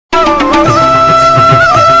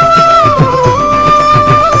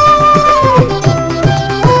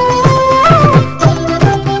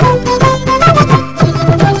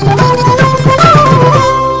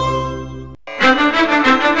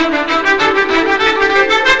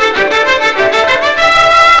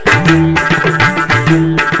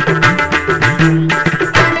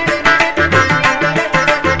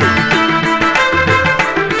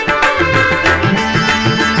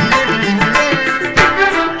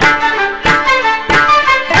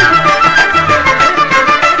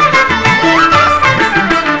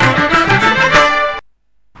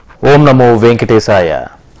నమో వెంకటేశాయ.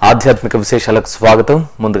 ఆధ్యాత్మిక విశేషాలకు స్వాగతం.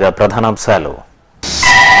 ముందుగా ప్రధానాంశాలు.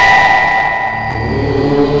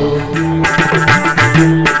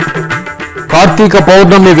 కార్తీక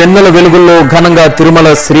పౌర్ణమి వెన్నెల వెలుగుల్లో ఘనంగా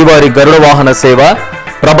తిరుమల శ్రీవారి గరుడ వాహన సేవ,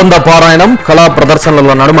 ప్రబంధ పారాయణం, కళా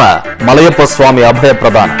ప్రదర్శనల నడుమ మలయప్ప స్వామి అభయ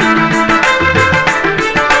ప్రదానం.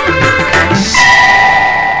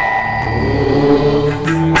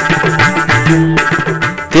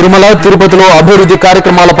 తిరుమల తిరుపతిలో అభివృద్ధి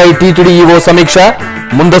కార్యక్రమాలపై టీటీడీ ఈవో సమీక్ష,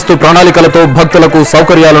 ముందస్తు ప్రణాళికలతో భక్తులకు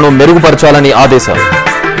సౌకర్యాలను మెరుగుపరచాలని ఆదేశం.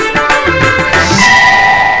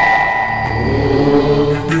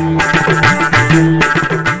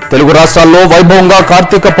 తెలుగు రాష్ట్రాల్లో వైభవంగా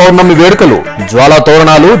కార్తీక పౌర్ణమి వేడుకలు, జ్వాలా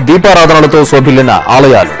తోరణాలు, దీపారాధనలతో శోభిల్లిన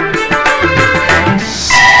ఆలయాలు.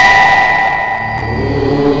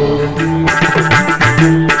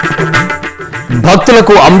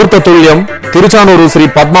 భక్తులకు అమృత తుల్యం తిరుచానూరు శ్రీ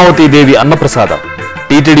పద్మావతి దేవి అన్నప్రసాదం.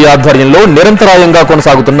 టీటీడీ ఆధ్వర్యంలో నిరంతరాయంగా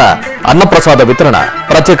కొనసాగుతున్న అన్నప్రసాద వితరణ.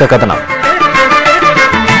 ప్రత్యేక కథనం.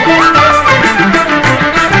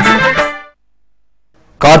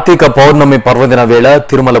 కార్తీక పౌర్ణమి పర్వదిన వేళ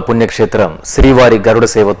తిరుమల పుణ్యక్షేత్రం శ్రీవారి గరుడ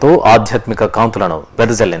సేవతో ఆధ్యాత్మిక కాంతులను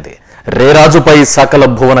వెదజల్లింది. రేరాజుపై సకల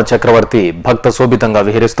భువన చక్రవర్తి భక్త శోభితంగా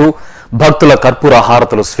విహరిస్తూ భక్తుల కర్పూర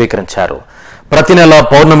హారతులు స్వీకరించారు. ప్రతి నెల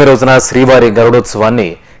పౌర్ణమి రోజున శ్రీవారి గరుడోత్సవాన్ని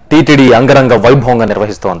టీటీడీ అంగరంగ వైభవంగా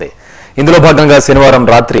నిర్వహిస్తోంది. ఇందులో భాగంగా శనివారం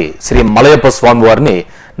రాత్రి శ్రీ మలయప్ప స్వామి వారిని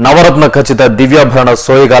నవరత్న ఖచ్చిత దివ్యాభరణ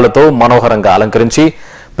సోయగాలతో మనోహరంగా అలంకరించి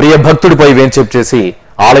ప్రియ భక్తుడిపై వేంచేపు చేసి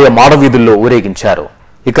ఆలయ మాడవీధుల్లో ఊరేగించారు.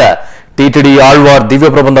 ఇక టీటీడీ ఆళ్వార్ దివ్య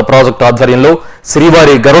ప్రబంధ ప్రాజెక్టు ఆధ్వర్యంలో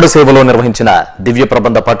శ్రీవారి గరుడ సేవలో నిర్వహించిన దివ్య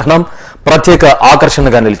ప్రబంధ పఠనం ప్రత్యేక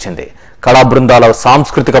ఆకర్షణగా నిలిచింది. కళా బృందాల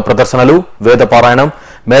సాంస్కృతిక ప్రదర్శనలు, వేద పారాయణం,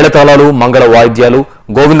 మేళతాళాలు, మంగళ వాయిద్యాలు,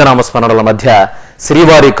 గోవిందనామ స్మరణల మధ్య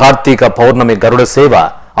శ్రీవారి కార్తీక పౌర్ణమి గరుడ సేవ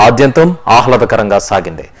ఆద్యంతం ఆహ్లాదకరంగా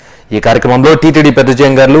సాగింది. ఈ కార్యక్రమంలో టీటీడీ పెద్ద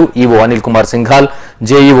జయంగార్లు EO Anil Kumar Singhal,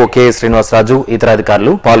 JEO K Srinivasaraju ఇతర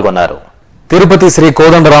అధికారులు పాల్గొన్నారు. తిరుపతి శ్రీ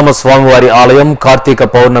కోదండరామ స్వామివారి ఆలయం కార్తీక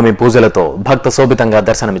పౌర్ణమి పూజలతో భక్త శోభితంగా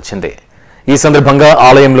దర్శనమిచ్చింది. ఈ సందర్భంగా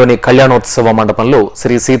ఆలయంలోని కళ్యాణోత్సవ మండపంలో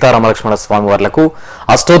శ్రీ సీతారామలక్ష్మణ స్వామివార్లకు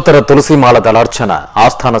అష్టోత్తర తులసిమాల దళార్చన,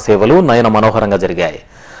 ఆస్థాన సేవలు నయన మనోహరంగా జరిగాయి.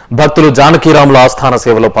 భక్తులు జానకీరాముల ఆస్థాన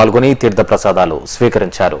సేవలో పాల్గొని తీర్థప్రసాదాలు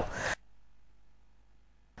స్వీకరించారు.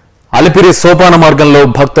 అలిపిరి సోపాన మార్గంలో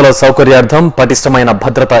భక్తుల సౌకర్యార్థం పటిష్టమైన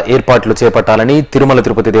భద్రతా ఏర్పాట్లు చేపట్టాలని తిరుమల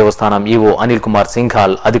తిరుపతి దేవస్థానం ఈవో అనిల్ కుమార్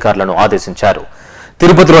సింఘాల్ అధికారులను ఆదేశించారు.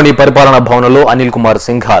 తిరుపతిలోని పరిపాలనా భవనంలో అనిల్ కుమార్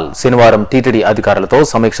సింఘాల్ శనివారం టీటీడీ అధికారులతో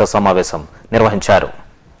సమీక్షా సమావేశం నిర్వహించారు.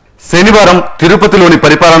 శనివారం తిరుపతిలోని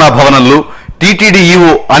పరిపాలనా భవనంలో టీటీడీ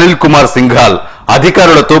ఈవో అనిల్ కుమార్ సింఘాల్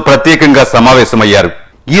అధికారులతో ప్రత్యేకంగా సమావేశమయ్యారు.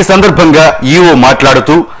 ఈ సందర్భంగా ఈవో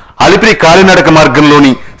మాట్లాడుతూ అలిపిరి కాలినడక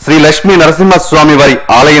మార్గంలోని శ్రీ లక్ష్మీ నరసింహస్వామి వారి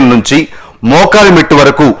ఆలయం నుంచి మోకాలిమెట్టు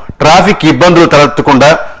వరకు ట్రాఫిక్ ఇబ్బందులు తలెత్తకుండా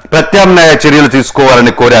ప్రత్యామ్నాయ చర్యలు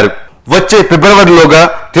తీసుకోవాలని కోరారు. వచ్చే ఫిబ్రవరిలోగా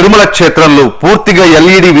తిరుమల క్షేత్రంలో పూర్తిగా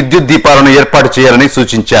ఎల్ఈడీ విద్యుత్ దీపాలను ఏర్పాటు చేయాలని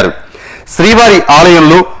సూచించారు. శ్రీవారి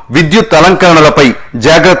ఆలయంలో విద్యుత్ అలంకరణలపై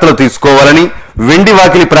జాగ్రత్తలు తీసుకోవాలని, వెండి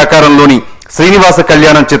వాకిలి ప్రాకారంలోని శ్రీనివాస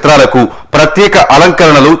కళ్యాణం చిత్రాలకు ప్రత్యేక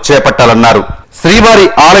అలంకరణలు చేపట్టాలన్నారు. శ్రీవారి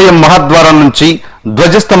ఆలయం మహాద్వారం నుంచి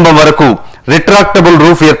ధ్వజస్తంభం వరకు రిట్రాక్టబుల్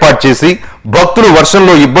రూఫ్ ఏర్పాటు చేసి భక్తులు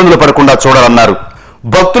వర్షంలో ఇబ్బందులు పడకుండా చూడాలన్నారు.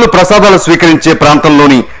 భక్తులు ప్రసాదాలు స్వీకరించే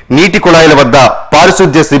ప్రాంతంలోని నీటి కుళాయిల వద్ద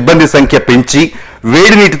పారిశుద్ధ్య సిబ్బంది సంఖ్య పెంచి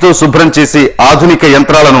వేడి నీటితో శుభ్రం చేసి ఆధునిక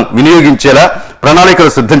యంత్రాలను వినియోగించేలా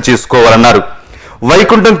ప్రణాళికలు సిద్ధం చేసుకోవాలన్నారు.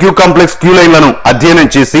 వైకుంఠం క్యూ కాంప్లెక్స్ క్యూ లైన్లను అధ్యయనం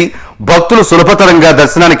చేసి భక్తులు సులభతరంగా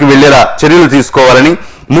దర్శనానికి వెళ్లేలా చర్యలు తీసుకోవాలని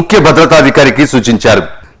ముఖ్య భద్రతాధికారికి సూచించారు.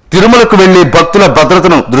 తిరుమలకు వెళ్లే భక్తుల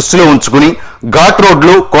భద్రతను దృష్టిలో ఉంచుకుని ఘాట్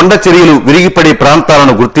రోడ్లు, కొండ చర్యలు విరిగిపడే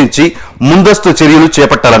ప్రాంతాలను గుర్తించి ముందస్తు చర్యలు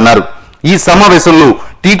చేపట్టాలన్నారు. ఈ సమావేశంలో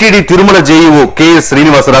TTD Tirumala JEO K S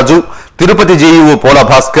Srinivasaraju, Tirupati JEO Pola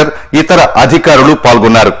Bhaskar, ఇతర అధికారులు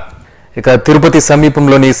పాల్గొన్నారు. ఇక తిరుపతి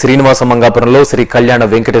సమీపంలోని శ్రీనివాస మంగాపురంలో శ్రీ కళ్యాణ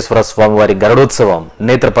వెంకటేశ్వర స్వామివారి గరుడోత్సవం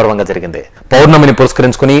నేత్రపర్వంగా జరిగింది. పౌర్ణమిని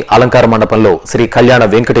పురస్కరించుకుని అలంకార మండపంలో శ్రీ కళ్యాణ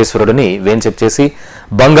వెంకటేశ్వరుడిని వేంచేపు చేసి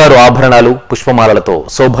బంగారు ఆభరణాలు, పుష్పమాలలతో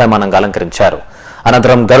శోభాయమానంగా అలంకరించారు.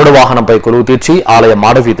 అనంతరం గరుడ వాహనంపై కొలువు తీర్చి ఆలయ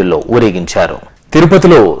మాడవీధుల్లో ఊరేగించారు.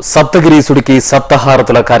 తిరుపతిలో సప్తగిరీసుడికి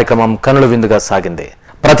సప్తహారతుల కార్యక్రమం కనుల విందుగా సాగింది.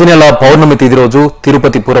 ప్రతి నెల పౌర్ణమి తిథి రోజు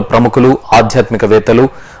తిరుపతి పుర ప్రముఖులు, ఆధ్యాత్మికవేత్తలు,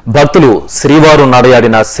 భక్తులు శ్రీవారు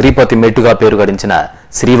నడయాడిన శ్రీపతి మెట్టుగా పేరు గడించిన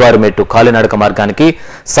శ్రీవారి మెట్టు కాలినడక మార్గానికి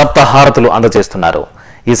సప్తహారతులు అందజేస్తున్నారు.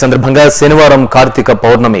 ఈ సందర్భంగా శనివారం కార్తీక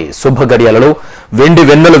పౌర్ణమి శుభ గడియలలో వెండి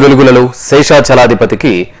వెన్నెల వెలుగులలో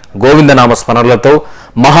శేషాచలాధిపతికి గోవిందనామ స్మరణలతో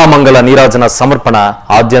మహామంగళ నీరాజన సమర్పణ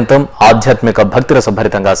ఆద్యంతం ఆధ్యాత్మిక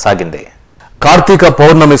భక్తిరసభరితంగా సాగింది. కార్తీక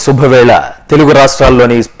పౌర్ణమి శుభవేళ తెలుగు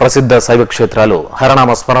రాష్ట్రాల్లోని ప్రసిద్ధ శైవ క్షేత్రాలు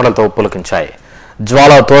హరనామ స్మరణలతో పులకించాయి.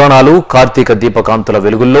 జ్వాలా తోరణాలు, కార్తీక దీపకాంతుల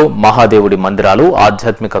వెలుగుల్లో మహాదేవుడి మందిరాలు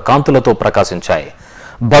ఆధ్యాత్మిక కాంతులతో ప్రకాశించాయి.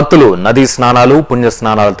 భక్తులు నదీ స్నానాలు, పుణ్య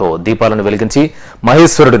స్నానాలతో దీపాలను వెలిగించి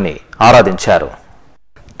మహేశ్వరుడిని ఆరాధించారు.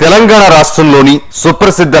 తెలంగాణ రాష్ట్రంలోని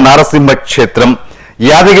సుప్రసిద్ధ నారసింహ క్షేత్రం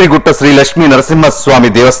యాదగిరిగుట్ట శ్రీ లక్ష్మీ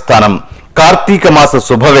నరసింహస్వామి దేవస్థానం కార్తీక మాస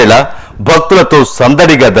శుభవేళ భక్తులతో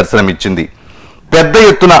సందడిగా దర్శనమిచ్చింది. పెద్ద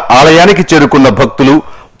ఎత్తున ఆలయానికి చేరుకున్న భక్తులు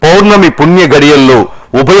పౌర్ణమి పుణ్య గడియల్లో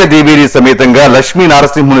ఉభయ దేవీరి సమేతంగా లక్ష్మీ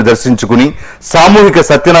నారసింహుని దర్శించుకుని సామూహిక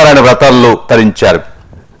సత్యనారాయణ వ్రతాల్లో తరించారు.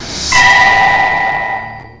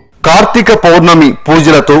 కార్తీక పౌర్ణమి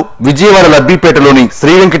పూజలతో విజయవాడ లబ్బిపేటలోని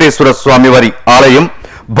శ్రీ వెంకటేశ్వర స్వామివారి ఆలయం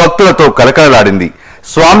భక్తులతో కలకలలాడింది.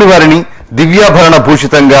 స్వామివారిని దివ్యాభరణ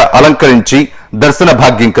భూషితంగా అలంకరించి దర్శన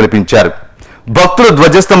భాగ్యం కల్పించారు. భక్తులు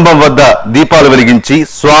ధ్వజస్తంభం వద్ద దీపాలు వెలిగించి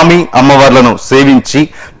స్వామి అమ్మవార్లను సేవించి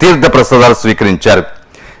తీర్థ ప్రసాదాలు స్వీకరించారు.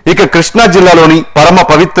 ఇక కృష్ణా జిల్లాలోని పరమ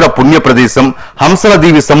పవిత్ర పుణ్య ప్రదేశం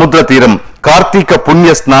హంసలదీవి సముద్ర తీరం కార్తీక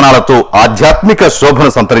పుణ్య స్నానాలతో ఆధ్యాత్మిక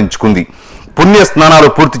శోభను సంతరించుకుంది. పుణ్య స్నానాలు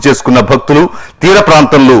పూర్తి చేసుకున్న భక్తులు తీర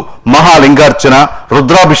ప్రాంతంలో మహాలింగార్చన,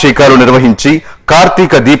 రుద్రాభిషేకాలు నిర్వహించి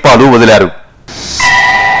కార్తీక దీపాలు వదిలారు.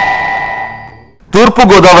 తూర్పు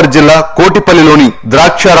గోదావరి జిల్లా కోటిపల్లిలోని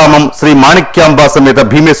ద్రాక్షారామం శ్రీ మాణిక్యాంబా సమేత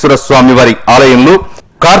భీమేశ్వర స్వామి వారి ఆలయంలో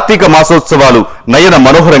కార్తీక మాసోత్సవాలు నయన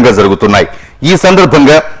మనోహరంగా జరుగుతున్నాయి. ఈ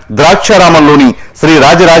సందర్భంగా ద్రాక్షారామంలోని శ్రీ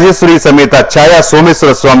రాజరాజేశ్వరి సమేత ఛాయా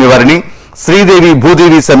సోమేశ్వర స్వామి వారిని, శ్రీదేవి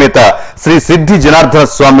భూదేవి సమేత శ్రీ సిద్ధి జనార్దన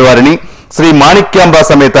స్వామి వారిని, శ్రీ మాణిక్యాంబా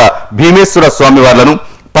సమేత భీమేశ్వర స్వామి వార్లను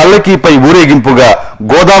పల్లకీపై ఊరేగింపుగా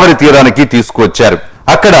గోదావరి తీరానికి తీసుకువచ్చారు.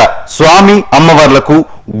 అక్కడ స్వామి అమ్మవార్లకు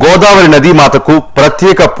గోదావరి నదీమాతకు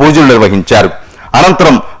ప్రత్యేక పూజలు నిర్వహించారు.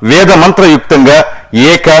 అనంతరం వేద మంత్రయుక్తంగా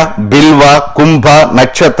ఏక, బిల్వ, కుంభ,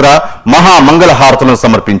 నక్షత్ర, మహామంగళ హారతులను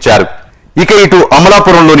సమర్పించారు. ఇక ఇటు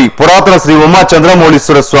అమలాపురంలోని పురాతన శ్రీ ఉమా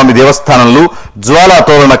చంద్రమౌళీశ్వర స్వామి దేవస్థానంలో జ్వాలా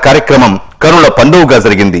తోరణ కార్యక్రమం కనుల పండుగగా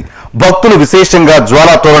జరిగింది. భక్తులు విశేషంగా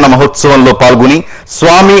జ్వాలా తోరణ మహోత్సవంలో పాల్గొని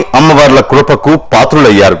స్వామి అమ్మవార్ల కృపకు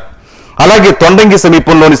పాత్రులయ్యారు. అలాగే తొండంగి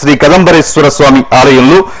సమీపంలోని శ్రీ కదంబరేశ్వర స్వామి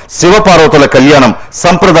ఆలయంలో శివపార్వతుల కళ్యాణం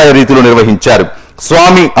సంప్రదాయ రీతిలో నిర్వహించారు.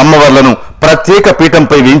 స్వామి అమ్మవార్లను ప్రత్యేక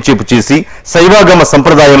పీఠంపై వేంచేపు చేసి శైవాగమ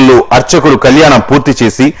సంప్రదాయంలో అర్చకులు కళ్యాణం పూర్తి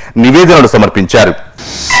చేసి నివేదనలు సమర్పించారు.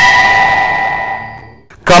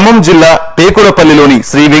 ఖమ్మం జిల్లా పేకులపల్లిలోని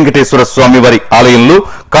శ్రీ వెంకటేశ్వర స్వామి వారి ఆలయంలో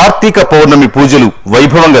కార్తీక పౌర్ణమి పూజలు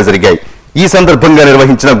వైభవంగా జరిగాయి. ఈ సందర్భంగా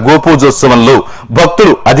నిర్వహించిన గోపూజోత్సవంలో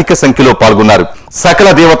భక్తులు అధిక సంఖ్యలో పాల్గొన్నారు. సకల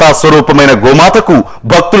దేవతా స్వరూపమైన గోమాతకు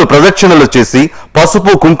భక్తులు ప్రదక్షిణలు చేసి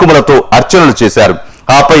పసుపు కుంకుమలతో అర్చనలు చేశారు.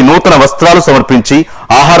 ఆపై నూతన వస్త్రాలు సమర్పించి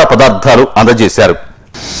ఆహార పదార్థాలు అందజేశారు.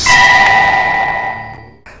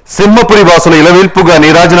 సింహపురి వాసుల ఇలవేల్పుగా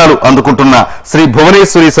నీరాజనాలు అందుకుంటున్న శ్రీ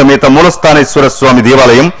భువనేశ్వరి సమేత మూలస్థానేశ్వర స్వామి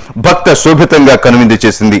దేవాలయం భక్త శోభితంగా కనువిందు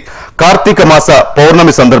చేసింది. కార్తీక మాస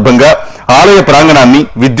పౌర్ణమి సందర్భంగా ఆలయ ప్రాంగణాన్ని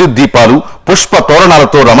విద్యుత్ దీపాలు, పుష్ప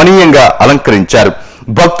తోరణాలతో రమణీయంగా అలంకరించారు.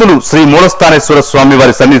 భక్తులు శ్రీ మూలస్థానేశ్వర స్వామి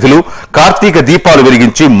వారి సన్నిధిలో కార్తీక దీపాలు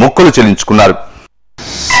వెలిగించి మొక్కులు చెల్లించుకున్నారు.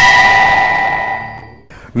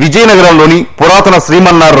 విజయనగరంలోని పురాతన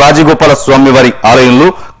శ్రీమన్నార్ రాజగోపాల స్వామి వారి ఆలయంలో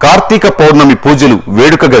కార్తీక పౌర్ణమి పూజలు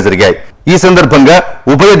వేడుకగా జరిగాయి. ఈ సందర్భంగా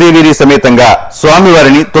ఉభయ దేవీరి సమేతంగా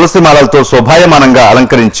స్వామివారిని తులసిమాలలతో శోభాయమానంగా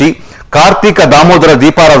అలంకరించి కార్తీక దామోదర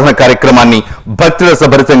దీపారాధన కార్యక్రమాన్ని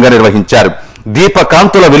భక్తిరసభరితంగా నిర్వహించారు.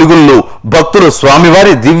 దీపకాంతుల వెలుగుల్లో భక్తులు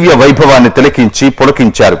స్వామివారి దివ్య వైభవాన్ని తిలకించి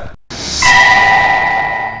పులకించారు.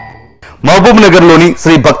 మహబూబ్ నగర్ లోని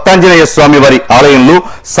శ్రీ భక్తాంజనేయ స్వామి వారి ఆలయంలో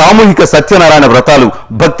సామూహిక సత్యనారాయణ వ్రతాలు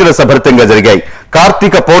భక్తిరసభరితంగా జరిగాయి.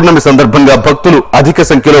 కార్తీక పౌర్ణమి సందర్భంగా భక్తులు అధిక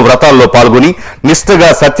సంఖ్యలో వ్రతాల్లో పాల్గొని నిష్ఠగా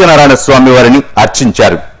సత్యనారాయణ స్వామి వారిని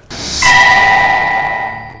అర్చించారు.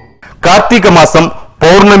 కార్తీక మాసం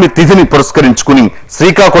పౌర్ణమి తిథిని పురస్కరించుకుని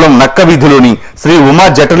శ్రీకాకుళం నక్క వీధిలోని శ్రీ ఉమా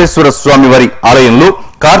జటలేశ్వర స్వామి వారి ఆలయంలో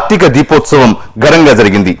కార్తీక దీపోత్సవం ఘనంగా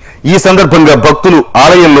జరిగింది. ఈ సందర్భంగా భక్తులు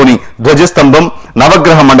ఆలయంలోని ధ్వజస్తంభం,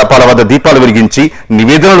 నవగ్రహ మండపాల వద్ద దీపాలు వెలిగించి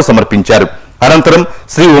నివేదనలు సమర్పించారు. అనంతరం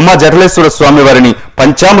శ్రీ ఉమా జటలేశ్వర స్వామి వారిని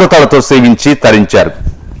పంచామృతాలతో సేవించి తరించారు.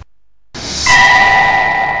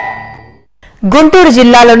 గుంటూరు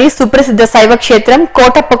జిల్లాలోని సుప్రసిద్ధ శైవ క్షేత్రం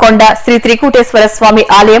కోటప్పకొండ శ్రీ త్రికూటేశ్వర స్వామి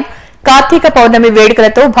ఆలయం కార్తీక పౌర్ణమి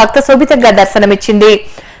వేడుకలతో భక్త శోభితంగా దర్శనమిచ్చింది.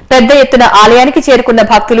 పెద్ద ఎత్తున ఆలయానికి చేరుకున్న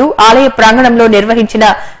భక్తులు ఆలయ ప్రాంగణంలో నిర్వహించిన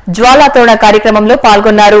జ్వాలాతోరణ కార్యక్రమంలో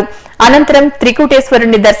పాల్గొన్నారు. అనంతరం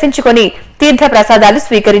త్రికూటేశ్వరుణ్ణి దర్శించుకుని తీర్థ ప్రసాదాలు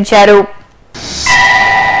స్వీకరించారు.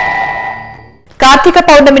 కార్తీక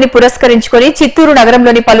పౌర్ణమిని పురస్కరించుకుని చిత్తూరు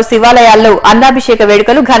నగరంలోని పలు శివాలయాల్లో అన్నాభిషేక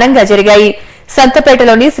వేడుకలు ఘనంగా జరిగాయి.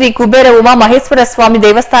 సంతపేటలోని శ్రీ కుబేర ఉమా మహేశ్వర స్వామి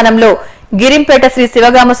దేవస్థానంలో, గిరింపేట శ్రీ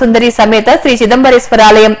శివగామ సుందరి సమేత శ్రీ చిదంబరేశ్వర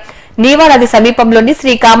ఆలయం, నీవానది సమీపంలోని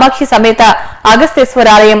శ్రీ కామాక్షి సమేత అగస్తేశ్వర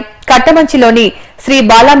ఆలయం, కట్టమంచిలోని శ్రీ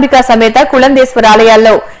బాలాంబిక సమేత కులందేశ్వర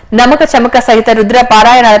ఆలయాల్లో నమక చమక సహిత రుద్ర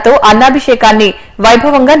పారాయణాలతో అన్నాభిషేకాన్ని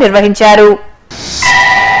వైభవంగా నిర్వహించారు.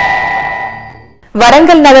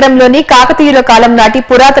 వరంగల్ నగరంలోని కాకతీయుల కాలం నాటి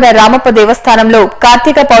పురాతన రామప్ప దేవస్థానంలో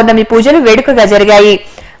కార్తీక పౌర్ణమి పూజలు వేడుకగా జరిగాయి.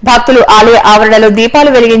 భక్తులు ఆలయ ఆవరణలో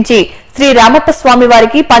దీపాలు వెలిగించి శ్రీ రామప్ప స్వామి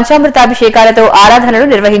వారికి పంచామృతాభిషేకాలతో ఆరాధనలు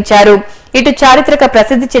నిర్వహించారు. ఇటు చారిత్రక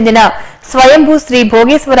ప్రసిద్ది చెందిన స్వయంభూ శ్రీ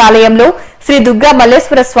భోగేశ్వర ఆలయంలో శ్రీ దుర్గా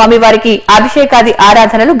మల్లేశ్వర స్వామి వారికి అభిషేకాది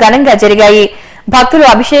ఆరాధనలు ఘనంగా జరిగాయి. భక్తులు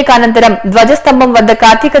అభిషేకానంతరం ధ్వజస్తంభం వద్ద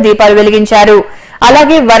కార్తీక దీపాలు వెలిగించారు.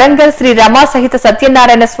 అలాగే వరంగల్ శ్రీ రమా సహిత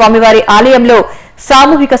సత్యనారాయణ స్వామివారి ఆలయంలో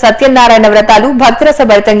సామూహిక సత్యనారాయణ వ్రతాలు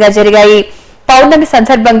భక్తిరసభరితంగా జరిగాయి. పౌర్ణమి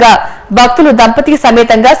సందర్భంగా భక్తులు దంపతి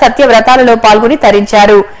సమేతంగా సత్య వ్రతాలలో పాల్గొని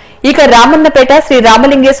తరించారు. ఇక రామన్నపేట శ్రీ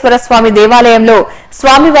రామలింగేశ్వర స్వామి దేవాలయంలో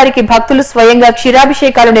స్వామివారికి భక్తులు స్వయంగా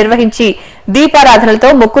క్షీరాభిషేకాలు నిర్వహించి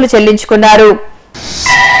దీపారాధనలతో మొక్కులు చెల్లించుకున్నారు.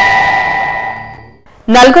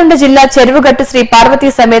 నల్గొండ జిల్లా చెరువుగట్టు శ్రీ పార్వతీ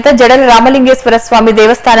సమేత జడల రామలింగేశ్వర స్వామి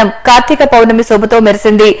దేవస్థానం కార్తీక పౌర్ణమి శోభతో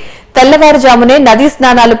మెరిసింది. తెల్లవారుజామునే నదీ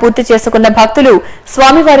స్నానాలు పూర్తి చేసుకున్న భక్తులు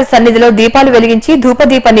స్వామివారి సన్నిధిలో దీపాలు వెలిగించి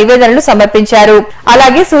ధూపదీప నివేదనలు సమర్పించారు.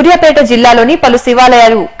 అలాగే సూర్యాపేట జిల్లాలోని పలు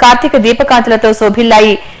శివాలయాలు కార్తీక దీపకాంతులతో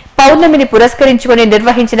శోభిల్లాయి. పౌర్ణమిని పురస్కరించుకుని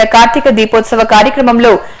నిర్వహించిన కార్తీక దీపోత్సవ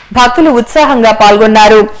కార్యక్రమంలో భక్తులు ఉత్సాహంగా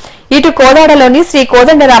పాల్గొన్నారు. ఇటు కోదాడలోని శ్రీ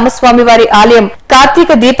కోదండ రామస్వామి వారి ఆలయం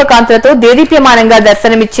కార్తీక దీపకాంతులతో దేదీప్యమానంగా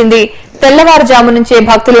దర్శనమిచ్చింది. తెల్లవారుజాము నుంచే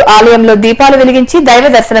భక్తులు ఆలయంలో దీపాలు వెలిగించి దైవ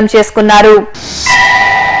దర్శనం చేసుకున్నారు.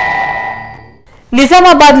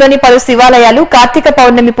 నిజామాబాద్ లోని పలు శివాలయాలు కార్తీక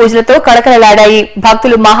పౌర్ణమి పూజలతో కళకళలాడాయి.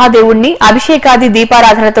 భక్తులు మహాదేవుణ్ణి అభిషేకాది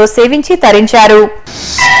దీపారాధనతో సేవించి తరించారు.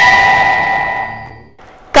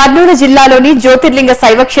 కర్నూలు జిల్లాలోని జ్యోతిర్లింగ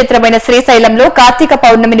శైవక్షేత్రమైన శ్రీశైలంలో కార్తీక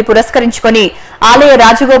పౌర్ణమిని పురస్కరించుకుని ఆలయ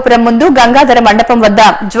రాజగోపురం ముందు గంగాధర మండపం వద్ద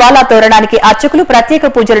జ్వాలా తోరణానికి అర్చకులు ప్రత్యేక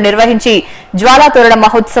పూజలు నిర్వహించి జ్వాలా తోరణ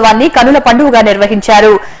మహోత్సవాన్ని కనుల పండుగగా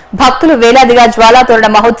నిర్వహించారు. భక్తులు వేలాదిగా జ్వాలా తోరణ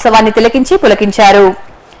మహోత్సవాన్ని తిలకించి పులకించారు.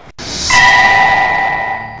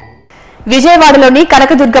 విజయవాడలోని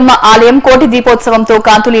కనకదుర్గమ్మ ఆలయం కోటి దీపోత్సవంతో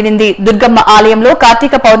కాంతులీనింది. దుర్గమ్మ ఆలయంలో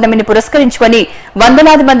కార్తీక పౌర్ణమిని పురస్కరించుకుని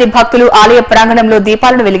వందలాది మంది భక్తులు ఆలయ ప్రాంగణంలో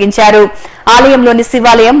దీపాలను వెలిగించారు. ఆలయంలోని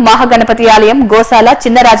శివాలయం, మహాగణపతి ఆలయం, గోశాల,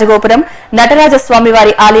 చిన్న రాజగోపురం,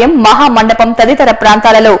 నటరాజస్వామివారి ఆలయం, మహామండపం తదితర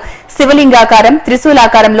ప్రాంతాలలో శివలింగాకారం,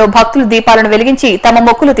 త్రిశూలాకారంలో భక్తులు దీపాలను వెలిగించి తమ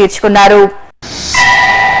మొక్కులు తీర్చుకున్నారు.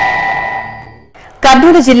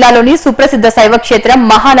 కర్నూలు జిల్లాలోని సుప్రసిద్ధ శైవక్షేత్రం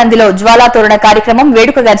మహానందిలో జ్వాలాతోరణ కార్యక్రమం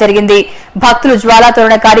వేడుకగా జరిగింది. భక్తులు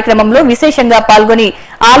జ్వాలాతోరణ కార్యక్రమంలో విశేషంగా పాల్గొని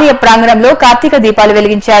ఆలయ ప్రాంగణంలో కార్తీక దీపాలు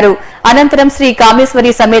వెలిగించారు. అనంతరం శ్రీ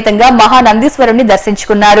కామేశ్వరి సమేతంగా మహానందీశ్వరుణ్ణి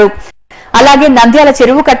దర్శించుకున్నారు. అలాగే నంద్యాల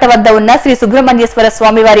చెరువు కట్ట వద్ద ఉన్న శ్రీ సుబ్రహ్మణ్యేశ్వర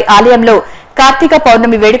స్వామివారి ఆలయంలో కార్తీక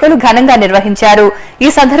పౌర్ణమి వేడుకలు ఘనంగా నిర్వహించారు. ఈ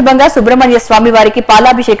సందర్భంగా సుబ్రహ్మణ్య స్వామివారికి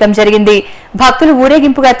పాలాభిషేకం జరిగింది. భక్తులు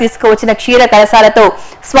ఊరేగింపుగా తీసుకువచ్చిన క్షీర కలశాలతో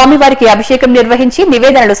స్వామివారికి అభిషేకం నిర్వహించి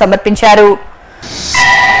నివేదనలు సమర్పించారు.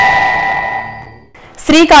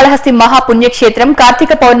 శ్రీకాళహస్తి మహాపుణ్యక్షేత్రం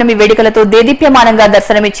కార్తీక పౌర్ణమి వేడుకలతో దేదీప్యమానంగా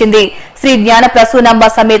దర్శనమిచ్చింది. శ్రీ జ్ఞాన ప్రసూనాంబ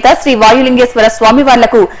సమేత శ్రీ వాయులింగేశ్వర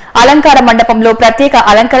స్వామివార్లకు అలంకార మండపంలో ప్రత్యేక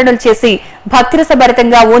అలంకరణలు చేసి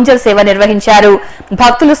భక్తిరసభరితంగా ఊంజల్ సేవ నిర్వహించారు.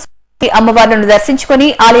 భక్తులు అమ్మవార్లను దర్శించుకుని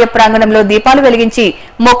ఆలయ ప్రాంగణంలో దీపాలు వెలిగించి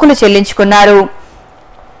మొక్కులు చెల్లించుకున్నారు.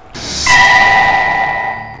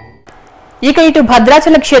 ఇక ఇటు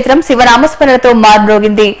భద్రాచల క్షేత్రం శివనామస్మరణతో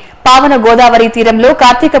మారుమ్రోగింది. పావన గోదావరి తీరంలో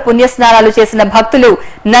కార్తీక పుణ్యస్నానాలు చేసిన భక్తులు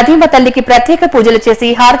నదీమ తల్లికి ప్రత్యేక పూజలు చేసి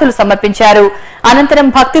హారతులు సమర్పించారు. అనంతరం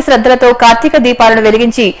భక్తి శ్రద్దలతో కార్తీక దీపాలను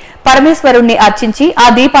వెలిగించి పరమేశ్వరుణ్ణి అర్చించి ఆ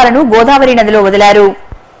దీపాలను గోదావరి నదిలో వదిలారు.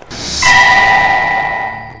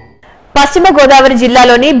 పశ్చిమ గోదావరి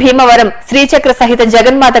జిల్లాలోని భీమవరం శ్రీచక్ర సహిత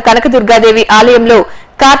జగన్మాత కనకదుర్గాదేవి ఆలయంలో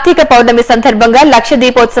కార్తీక పౌర్ణమి సందర్భంగా లక్ష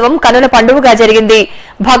దీపోత్సవం కనుల పండుగగా జరిగింది.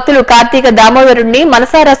 భక్తులు కార్తీక దామోదరుణ్ణి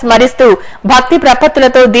మనసారా స్మరిస్తూ భక్తి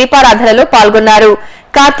ప్రపత్తులతో దీపారాధనలో పాల్గొన్నారు.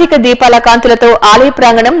 కార్తీక దీపాల కాంతులతో ఆలయ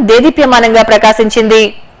ప్రాంగణం దేదీప్యమానంగా ప్రకాశించింది.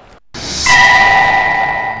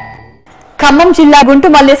 ఖమ్మం జిల్లా గుంటు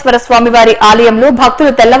మల్లేశ్వర స్వామివారి ఆలయంలో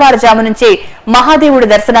భక్తులు తెల్లవారుజాము నుంచే మహాదేవుడి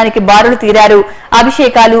దర్శనానికి బారులు తీరారు.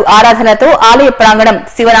 అభిషేకాలు, ఆరాధనతో ఆలయ ప్రాంగణం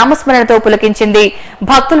శివనామస్మరణతో పులకించింది.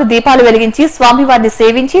 భక్తులు దీపాలు వెలిగించి స్వామివారిని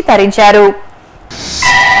సేవించి తరించారు.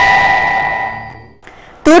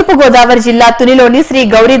 తూర్పు గోదావరి జిల్లా తునిలోని శ్రీ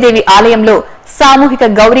గౌరీదేవి ఆలయంలో సామూహిక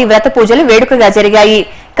గౌరీ వ్రత పూజలు వేడుకగా జరిగాయి.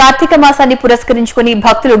 కార్తీక మాసాన్ని పురస్కరించుకుని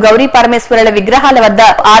భక్తులు గౌరీ పరమేశ్వరుల విగ్రహాల వద్ద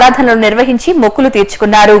ఆరాధనలు నిర్వహించి మొక్కులు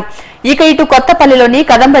తీర్చుకున్నారు. ఇక ఇటు కొత్తపల్లిలోని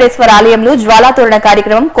కదంబరేశ్వర ఆలయంలో జ్వాలాతోరణ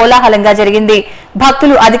కార్యక్రమం కోలాహలంగా జరిగింది.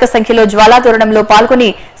 భక్తులు అధిక సంఖ్యలో జ్వాలాతోరణంలో పాల్గొని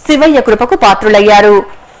శివయ్య కృపకు పాత్రులయ్యారు.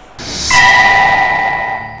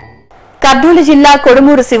 కర్నూలు జిల్లా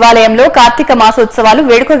కొడుమూరు శివాలయంలో కార్తీక మాసోత్సవాలు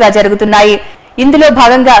వేడుకగా జరుగుతున్నాయి. ఇందులో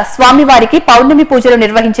భాగంగా స్వామివారికి పౌర్ణమి పూజలు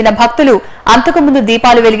నిర్వహించిన భక్తులు అంతకుముందు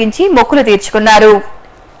దీపాలు వెలిగించి మొక్కులు తీర్చుకున్నారు.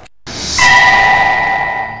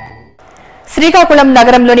 శ్రీకాకుళం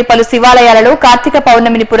నగరంలోని పలు శివాలయాలలో కార్తీక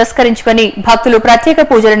పౌర్ణమిని పురస్కరించుకుని భక్తులు ప్రత్యేక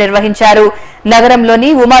పూజలు నిర్వహించారు.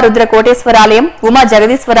 నగరంలోని ఉమా రుద్ర కోటేశ్వరాలయం, ఉమా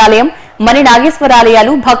జగదీశ్వరాలయం, మణి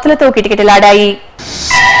నాగేశ్వరాలయాలు భక్తులతో కిటకిటలాడాయి.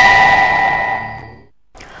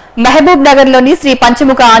 మహబూబ్ నగర్ లోని శ్రీ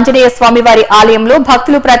పంచముఖ ఆంజనేయ స్వామివారి ఆలయంలో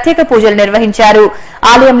భక్తులు ప్రత్యేక పూజలు నిర్వహించారు.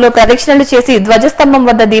 ఆలయంలో ప్రదక్షిణలు చేసి ధ్వజస్తంభం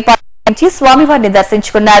వద్ద దీపాలు స్వామివారిని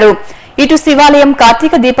దర్శించుకున్నారు. ఇటు శివాలయం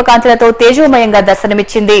కార్తీక దీపకాంతులతో తేజోమయంగా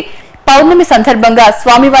దర్శనమిచ్చింది. పౌర్ణమి సందర్భంగా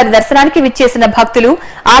స్వామివారి దర్శనానికి విచ్చేసిన భక్తులు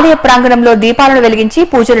ఆలయ ప్రాంగణంలో దీపాలను వెలిగించి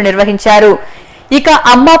పూజలు నిర్వహించారు. ఇక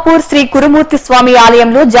అమ్మాపూర్ శ్రీ కురుమూర్తి స్వామి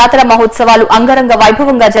ఆలయంలో జాతర మహోత్సవాలు అంగరంగ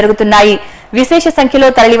వైభవంగా జరుగుతున్నాయి. విశేష సంఖ్యలో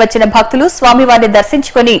తరలివచ్చిన భక్తులు స్వామివారిని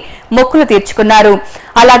దర్శించుకుని మొక్కులు తీర్చుకున్నారు.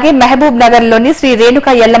 అలాగే మహబూబ్ నగర్ లోని శ్రీ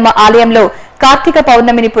రేణుకా ఎల్లమ్మ ఆలయంలో కార్తీక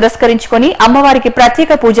పౌర్ణమిని పురస్కరించుకుని అమ్మవారికి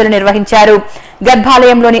ప్రత్యేక పూజలు నిర్వహించారు.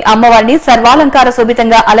 గర్భాలయంలోని అమ్మవారిని సర్వాలంకార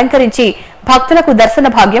శోభితంగా అలంకరించి భక్తులకు దర్శన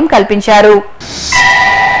భాగ్యం కల్పించారు.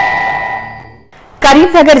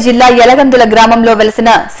 కరీంనగర్ జిల్లా యలగందుల గ్రామంలో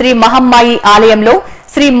వెలసిన శ్రీ మహమ్మాయి ఆలయంలో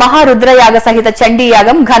శ్రీ మహారుద్రయాగ సహిత చండీ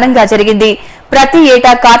యాగం ఘనంగా జరిగింది. ప్రతి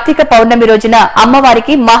ఏటా కార్తీక పౌర్ణమి రోజున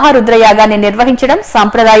అమ్మవారికి మహారుద్రయాగాన్ని నిర్వహించడం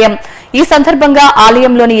సంప్రదాయం. ఈ సందర్భంగా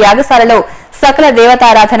ఆలయంలోని యాగశాలలో సకల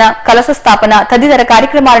దేవతారాధన, కలశ స్థాపన తదితర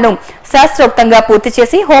కార్యక్రమాలను శాస్త్రోక్తంగా పూర్తి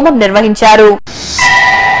చేసి హోమం నిర్వహించారు.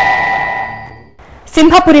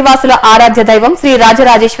 సింహపురి వాసుల ఆరాధ్య దైవం శ్రీ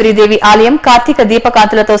రాజరాజేశ్వరీదేవి ఆలయం కార్తీక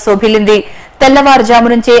దీపకాంతులతో శోభిల్లింది. తెల్లవారుజాము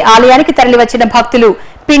నుంచే ఆలయానికి తరలివచ్చిన భక్తులు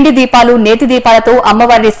పిండి దీపాలు, నేతి దీపాలతో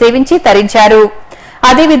అమ్మవారిని సేవించి తరించారు.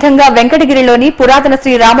 అదేవిధంగా వెంకటగిరిలోని పురాతన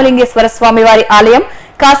శ్రీ రామలింగేశ్వర స్వామివారి ఆలయం,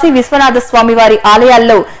 కాశీ విశ్వనాథ స్వామివారి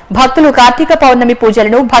ఆలయాల్లో భక్తులు కార్తీక పౌర్ణమి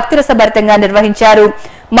పూజలను భక్తిరసభరితంగా నిర్వహించారు.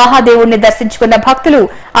 మహాదేవుణ్ణి దర్శించుకున్న భక్తులు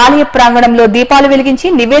ఆలయ ప్రాంగణంలో దీపాలు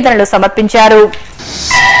వెలిగించి నివేదనలు సమర్పించారు.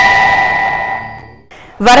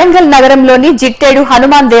 వరంగల్ నగరంలోని జిట్టేడు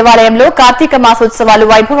హనుమాన్ దేవాలయంలో కార్తీక మాసోత్సవాలు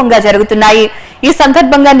వైభవంగా జరుగుతున్నాయి. ఈ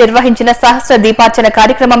సందర్భంగా నిర్వహించిన సహస్ర దీపార్చన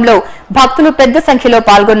కార్యక్రమంలో భక్తులు పెద్ద సంఖ్యలో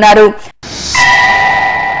పాల్గొన్నారు.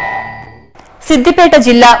 సిద్దిపేట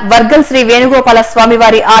జిల్లా వర్గల్ శ్రీ వేణుగోపాల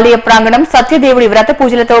స్వామివారి ఆలయ ప్రాంగణం సత్యదేవుడి వ్రత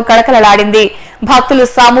పూజలతో కళకళలాడింది. భక్తులు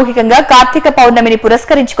సామూహికంగా కార్తీక పౌర్ణమిని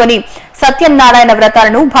పురస్కరించుకుని సత్యనారాయణ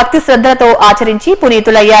వ్రతాలను భక్తి శ్రద్ధలతో ఆచరించి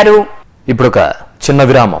పునీతులయ్యారు. ఇప్పుడొక చిన్న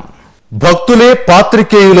విరామం. భక్తులే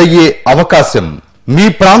పాత్రికేయులయ్యే అవకాశం. మీ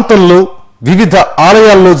ప్రాంతంలో వివిధ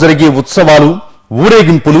ఆలయాల్లో జరిగే ఉత్సవాలు,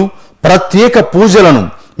 ఊరేగింపులు, ప్రత్యేక పూజలను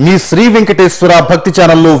మీ శ్రీ వెంకటేశ్వర భక్తి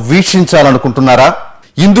ఛానల్లో వీక్షించాలనుకుంటున్నారా?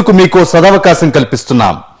 ఇందుకు మీకో సదవకాశం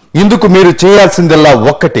కల్పిస్తున్నాం. ఇందుకు మీరు చేయాల్సిందల్లా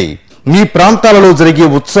ఒక్కటే. మీ ప్రాంతాలలో జరిగే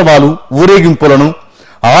ఉత్సవాలు, ఊరేగింపులను,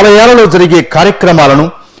 ఆలయాలలో జరిగే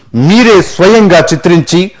కార్యక్రమాలను మీరే స్వయంగా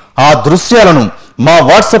చిత్రించి ఆ దృశ్యాలను మా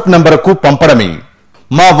వాట్సాప్ నంబరుకు పంపడమే.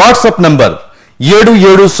 మా వాట్సాప్ నంబర్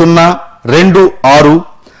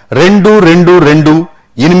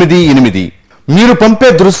 7726222288. మీరు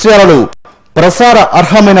పంపే దృశ్యాలలో ప్రసార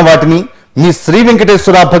అర్హమైన వాటిని మీ శ్రీ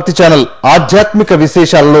వెంకటేశ్వర భక్తి ఛానల్ ఆధ్యాత్మిక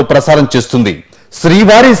విశేషాలలో ప్రసారం చేస్తుంది.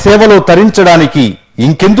 శ్రీవారి సేవలో తరించడానికి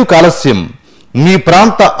ఇంకెందుకు ఆలస్యం? మీ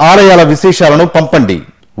ప్రాంత ఆలయాల విశేషాలను పంపండి.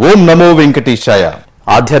 ఓం నమో వెంకటేశాయ.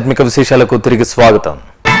 ఆధ్యాత్మిక విశేషాలకు తిరిగి స్వాగతం.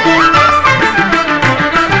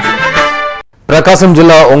 ప్రకాశం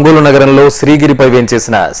జిల్లా ఒంగోలు నగరంలో శ్రీగిరిపై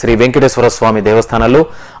వేంచేసిన శ్రీ వెంకటేశ్వర స్వామి దేవస్థానంలో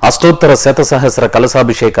అష్టోత్తర శతసహస్ర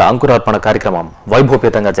కలశాభిషేక అంకురార్పణ కార్యక్రమం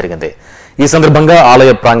వైభవపేతంగా జరిగింది. ఈ సందర్భంగా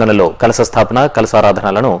ఆలయ ప్రాంగణంలో కలశ స్థాపన,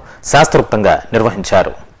 కలశారాధనలను శాస్త్రోక్తంగా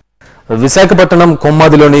నిర్వహించారు. విశాఖపట్నం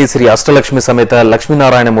కొమ్మాదిలోని శ్రీ అష్టలక్ష్మి సమేత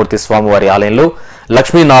లక్ష్మీనారాయణమూర్తి స్వామివారి ఆలయంలో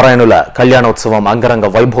లక్ష్మీనారాయణుల కళ్యాణోత్సవం అంగరంగ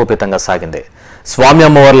వైభవపేతంగా సాగింది. స్వామి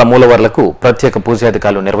అమ్మవార్ల మూలవర్లకు ప్రత్యేక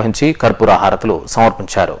పూజాధికారులు నిర్వహించి కర్పూర హారతులు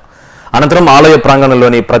సమర్పించారు. అనంతరం ఆలయ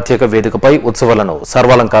ప్రాంగణంలోని ప్రత్యేక వేదికపై ఉత్సవాలను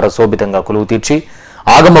సర్వాలంకార శోభితంగా కొలువు తీర్చి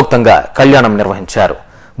ఆగమోక్తంగా కళ్యాణం నిర్వహించారు.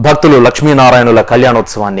 భక్తులు లక్ష్మీనారాయణుల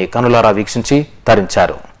కళ్యాణోత్సవాన్ని కనులారా వీక్షించి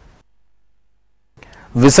తరించారు.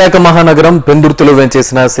 విశాఖ మహానగరం పెందుర్తిలో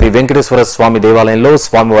వేంచేసిన శ్రీ వెంకటేశ్వర స్వామి దేవాలయంలో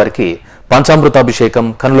స్వామివారికి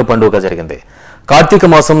పంచామృతాభిషేకం కనుల పండుగ జరిగింది. కార్తీక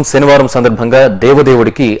మాసం శనివారం సందర్భంగా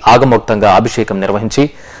దేవదేవుడికి ఆగమోక్తంగా అభిషేకం నిర్వహించి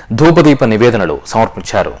ధూపదీప నివేదనలు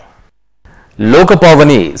సమర్పించారు.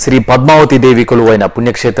 లోకపావని శ్రీ పద్మావతి దేవి కొలువైన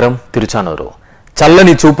పుణ్యక్షేత్రం తిరుచానూరు.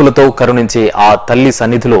 చల్లని చూపులతో కరుణించే ఆ తల్లి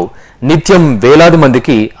సన్నిధిలో నిత్యం వేలాది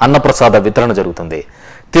మందికి అన్నప్రసాద వితరణ జరుగుతుంది.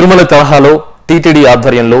 తిరుమల తరహాలో టీటీడీ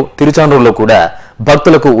ఆధ్వర్యంలో తిరుచానూరులో కూడా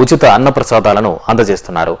భక్తులకు ఉచిత అన్నప్రసాదాలను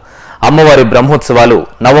అందజేస్తున్నారు. అమ్మవారి బ్రహ్మోత్సవాలు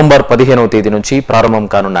నవంబర్ 15వ తేదీ నుంచి ప్రారంభం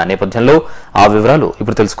కానున్న నేపథ్యంలో ఆ వివరాలు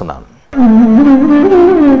ఇప్పుడు తెలుసుకుందాం.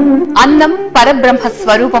 అన్నం పరబ్రహ్మ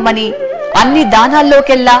స్వరూపమని, అన్ని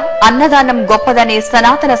దానాల్లోకెల్లా అన్నదానం గొప్పదనే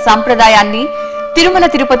సనాతన సంప్రదాయాన్ని తిరుమల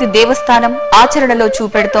తిరుపతి దేవస్థానం ఆచరణలో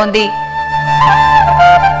చూపెడుతోంది.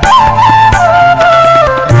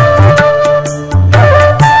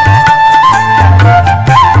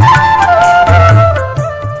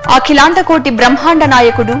 అఖిలాండకోటి బ్రహ్మాండ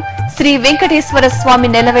నాయకుడు శ్రీ వెంకటేశ్వర స్వామి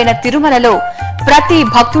నెలవైన తిరుమలలో ప్రతి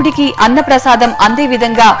భక్తుడికి అన్నప్రసాదం అందే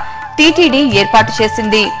విధంగా టీటీడీ ఏర్పాటు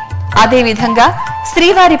చేసింది. అదేవిధంగా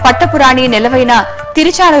శ్రీవారి పట్టపురాణి నెలవైన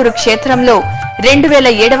తిరుచానూరు క్షేత్రంలో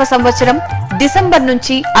 2007వ సంవత్సరం డిసెంబర్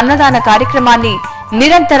నుంచి అన్నదాన కార్యక్రమాన్ని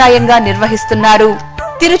నిరంతరాయంగా నిర్వహిస్తున్నారు.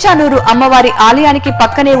 తిరుచానూరు అమ్మవారి ఆలయానికి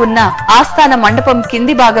పక్కనే ఉన్న ఆస్థాన మండపం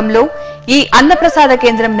కింది భాగంలో ఈ అన్నప్రసాద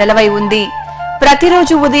కేంద్రం నెలవై ఉంది.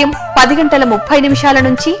 ప్రతిరోజు ఉదయం 10:30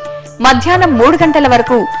 నుంచి మధ్యాహ్నం 3 గంటల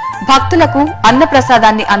వరకు భక్తులకు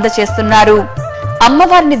అన్నప్రసాదాన్ని అందజేస్తున్నారు.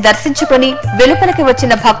 అమ్మవారిని దర్శించుకుని వెలుపలికి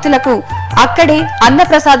వచ్చిన భక్తులకు అక్కడే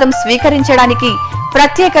అన్నప్రసాదం స్వీకరించడానికి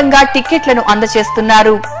ప్రత్యేకంగా టిక్కెట్లను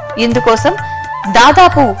అందజేస్తున్నారు. ఇందుకోసం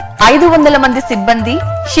దాదాపు 500 మంది సిబ్బంది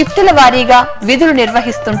షిఫ్టుల వారీగా విధులు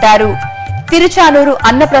నిర్వహిస్తుంటారు. తిరుచానూరు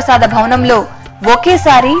అన్నప్రసాద భవనంలో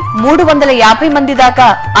ఒకేసారి 350 మంది దాకా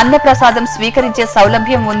అన్నప్రసాదం స్వీకరించే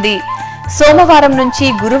సౌలభ్యం ఉంది. సోమవారం నుంచి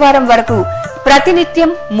గురువారం వరకు ప్రతినిత్యం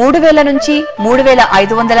 3000 నుంచి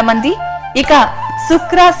 3500 మంది, ఇక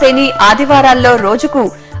శుక్ర శని ఆదివారాల్లో రోజుకు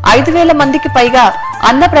 5000 మందికి పైగా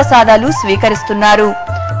అన్నప్రసాదాలు స్వీకరిస్తున్నారు.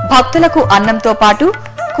 భక్తులకు అన్నంతో పాటు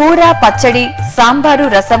కూర, పచ్చడి, సాంబారు,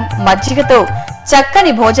 రసం, మజ్జిగతో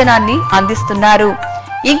చక్కని భోజనాన్ని అందిస్తున్నారు.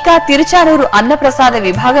 ఇంకా తిరుచానూరు అన్నప్రసాద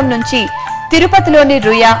విభాగం నుంచి తిరుపతిలోని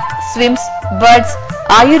Ruia, SVIMS, birds,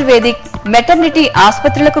 ayurvedic, maternity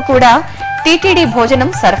ఆసుపత్రులకు కూడా టీటీడీ భోజనం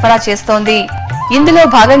సరఫరా చేస్తోంది. ఇందులో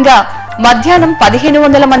భాగంగా మధ్యాహ్నం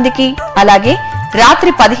 1500 మందికి, అలాగే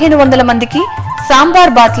రాత్రి 1500 మందికి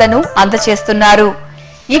సాంబార్ బాత్లను అందజేస్తున్నారు.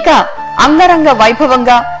 ఇక అంగరంగ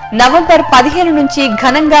వైభవంగా నవంబర్ 15 నుంచి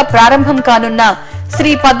ఘనంగా ప్రారంభం కానున్న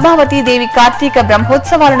శ్రీ పద్మావతీ దేవి కార్తీక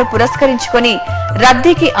బ్రహ్మోత్సవాలను పురస్కరించుకొని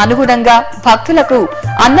రద్దీకి అనుగుణంగా భక్తులకు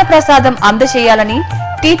అన్నప్రసాదం అందజేయాలని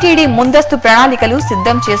టీటీడీ ముందస్తు ప్రణాళికలు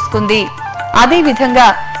సిద్ధం చేసుకుంది. అదేవిధంగా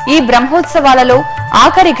ఈ బ్రహ్మోత్సవాలలో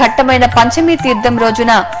ఆఖరి ఘట్టమైన పంచమీ తీర్థం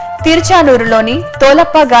రోజున తిరుచానూరులోని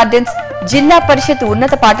తోలప్ప గార్డెన్స్ జిల్లా పరిషత్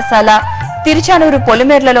ఉన్నత పాఠశాల, తిరుచానూరు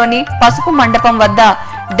పొలిమేర్లలోని పసుపు మండపం వద్ద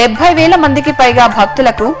 70,000 మందికి పైగా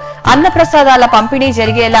భక్తులకు అన్నప్రసాదాల పంపిణీ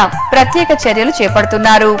జరిగేలా ప్రత్యేక చర్యలు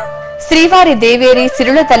చేపడుతున్నారు. శ్రీవారి దేవేరి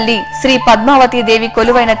సిరుల తల్లి శ్రీ పద్మావతీ దేవి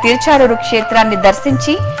కొలువైన తిరుచానూరు క్షేత్రాన్ని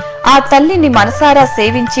దర్శించి ఆ తల్లిని మనసారా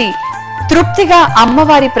సేవించి తృప్తిగా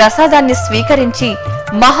అమ్మవారి ప్రసాదాన్ని స్వీకరించి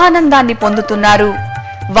మహానందాన్ని పొందుతున్నారు.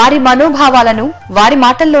 వారి మనోభావాలను వారి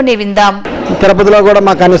మాటల్లోనే విందాం. తిరుపతిలో కూడా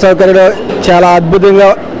మాకు అన్ని సౌకర్యాలు చాలా అద్భుతంగా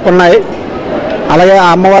ఉన్నాయి. అలాగే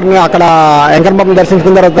అమ్మవారిని అక్కడ వెంకటమ్మ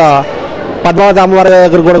దర్శించుకున్న తర్వాత పద్మావతి అమ్మవారి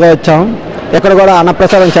దగ్గర కూడా వచ్చాం. ఇక్కడ కూడా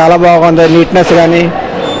అన్నప్రసాదం చాలా బాగుంది. నీట్నెస్ కానీ,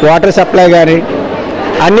 వాటర్ సప్లై కానీ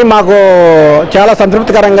అన్నీ మాకు చాలా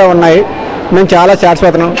సంతృప్తికరంగా ఉన్నాయి. మేము చాలా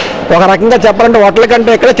సాటిస్ఫైతున్నాం. ఒక రకంగా చెప్పాలంటే హోటల్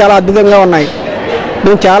కంటే ఇక్కడ చాలా అద్భుతంగా ఉన్నాయి.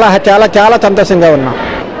 మేము చాలా చాలా చాలా సంతోషంగా ఉన్నాం.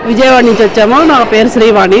 విజయవాడ నుంచి వచ్చాము. నా పేరు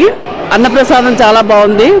శ్రీవాణి. అన్నప్రసాదం చాలా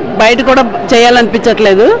బాగుంది. బయట కూడా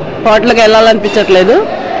చేయాలనిపించట్లేదు, హోటల్కి వెళ్ళాలనిపించట్లేదు.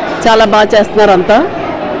 చాలా బాగా చేస్తున్నారు. అంతా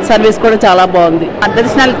సర్వీస్ కూడా చాలా బాగుంది.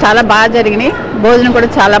 దర్శనాలు చాలా బాగా జరిగినాయి. భోజనం కూడా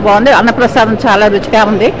చాలా బాగుంది. అన్నప్రసాదం చాలా రుచిగా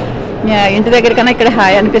ఉంది. ఇంటి దగ్గర కన్నా ఇక్కడ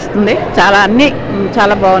హాయ్ అనిపిస్తుంది. అన్ని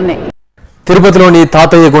చాలా బాగున్నాయి. తిరుపతిలోని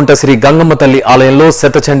తాతయ్యగుంట శ్రీ గంగమ్మ తల్లి ఆలయంలో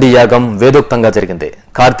శతచండీ యాగం వేదోక్తంగా జరిగింది.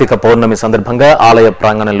 కార్తీక పౌర్ణమి సందర్భంగా ఆలయ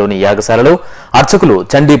ప్రాంగణంలోని యాగశాలలో అర్చకులు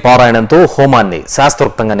చండీ పారాయణంతో హోమాన్ని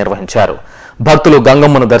శాస్త్రోక్తంగా నిర్వహించారు. భక్తులు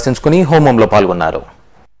గంగమ్మను దర్శించుకుని హోమంలో పాల్గొన్నారు.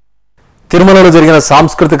 తిరుమలలో జరిగిన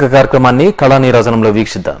సాంస్కృతిక కార్యక్రమాన్ని కళానీరాజనంలో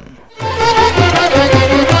వీక్షిద్దాం.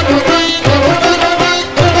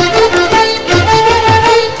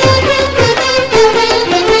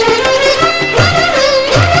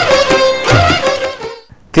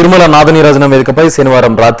 తిరుమల నాదనీరాజనం వేదికపై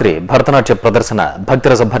శనివారం రాత్రి భరతనాట్య ప్రదర్శన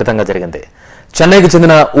భక్తిరస భరితంగా జరిగింది. చెన్నైకి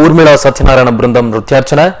చెందిన ఊర్మిళ సత్యనారాయణ బృందం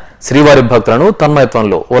నృత్యార్చన శ్రీవారి భక్తులను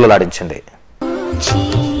తన్మయత్వంలో ఓలలాడించింది.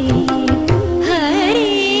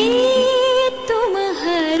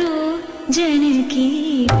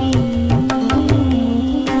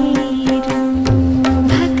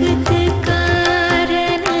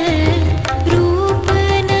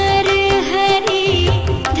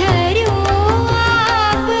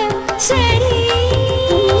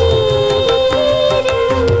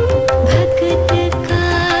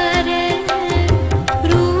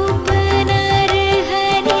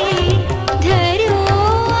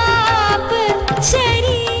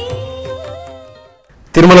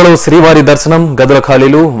 తిరుమలలో శ్రీవారి దర్శనం, గదుల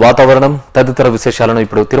ఖాళీలు, వాతావరణం తదితర విశేషాలను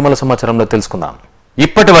ఇప్పుడు తిరుమల సమాచారంలో తెలుసుకుందాం.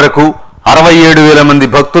 ఇప్పటి వరకు 67,000 మంది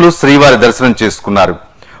భక్తులు శ్రీవారి దర్శనం చేసుకున్నారు.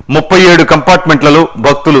 37 కంపార్ట్మెంట్లలో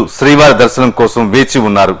భక్తులు శ్రీవారి దర్శనం కోసం వేచి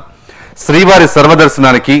ఉన్నారు. శ్రీవారి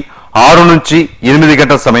సర్వదర్శనానికి 6 నుంచి 8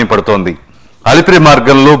 గంటల సమయం పడుతోంది. అలిపిరి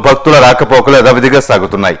మార్గంలో భక్తుల రాకపోకలు యథావిధిగా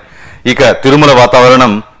సాగుతున్నాయి. ఇక తిరుమల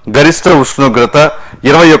వాతావరణం గరిష్ట ఉష్ణోగ్రత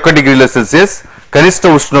 21 డిగ్రీల సెల్సియస్, కనిష్ట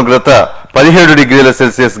ఉష్ణోగ్రత 17 డిగ్రీల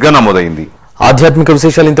సెల్సియస్ గా నమోదైంది. ఆధ్యాత్మిక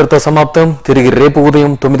విశేషాలు ఇంతటితో సమాప్తం. తిరిగి రేపు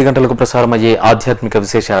ఉదయం 9 గంటలకు ప్రసారమయ్యే ఆధ్యాత్మిక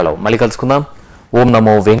విశేషాలలో మళ్ళీ కలుసుకుందాం. ఓం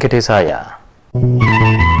నమో వెంకటేశాయ.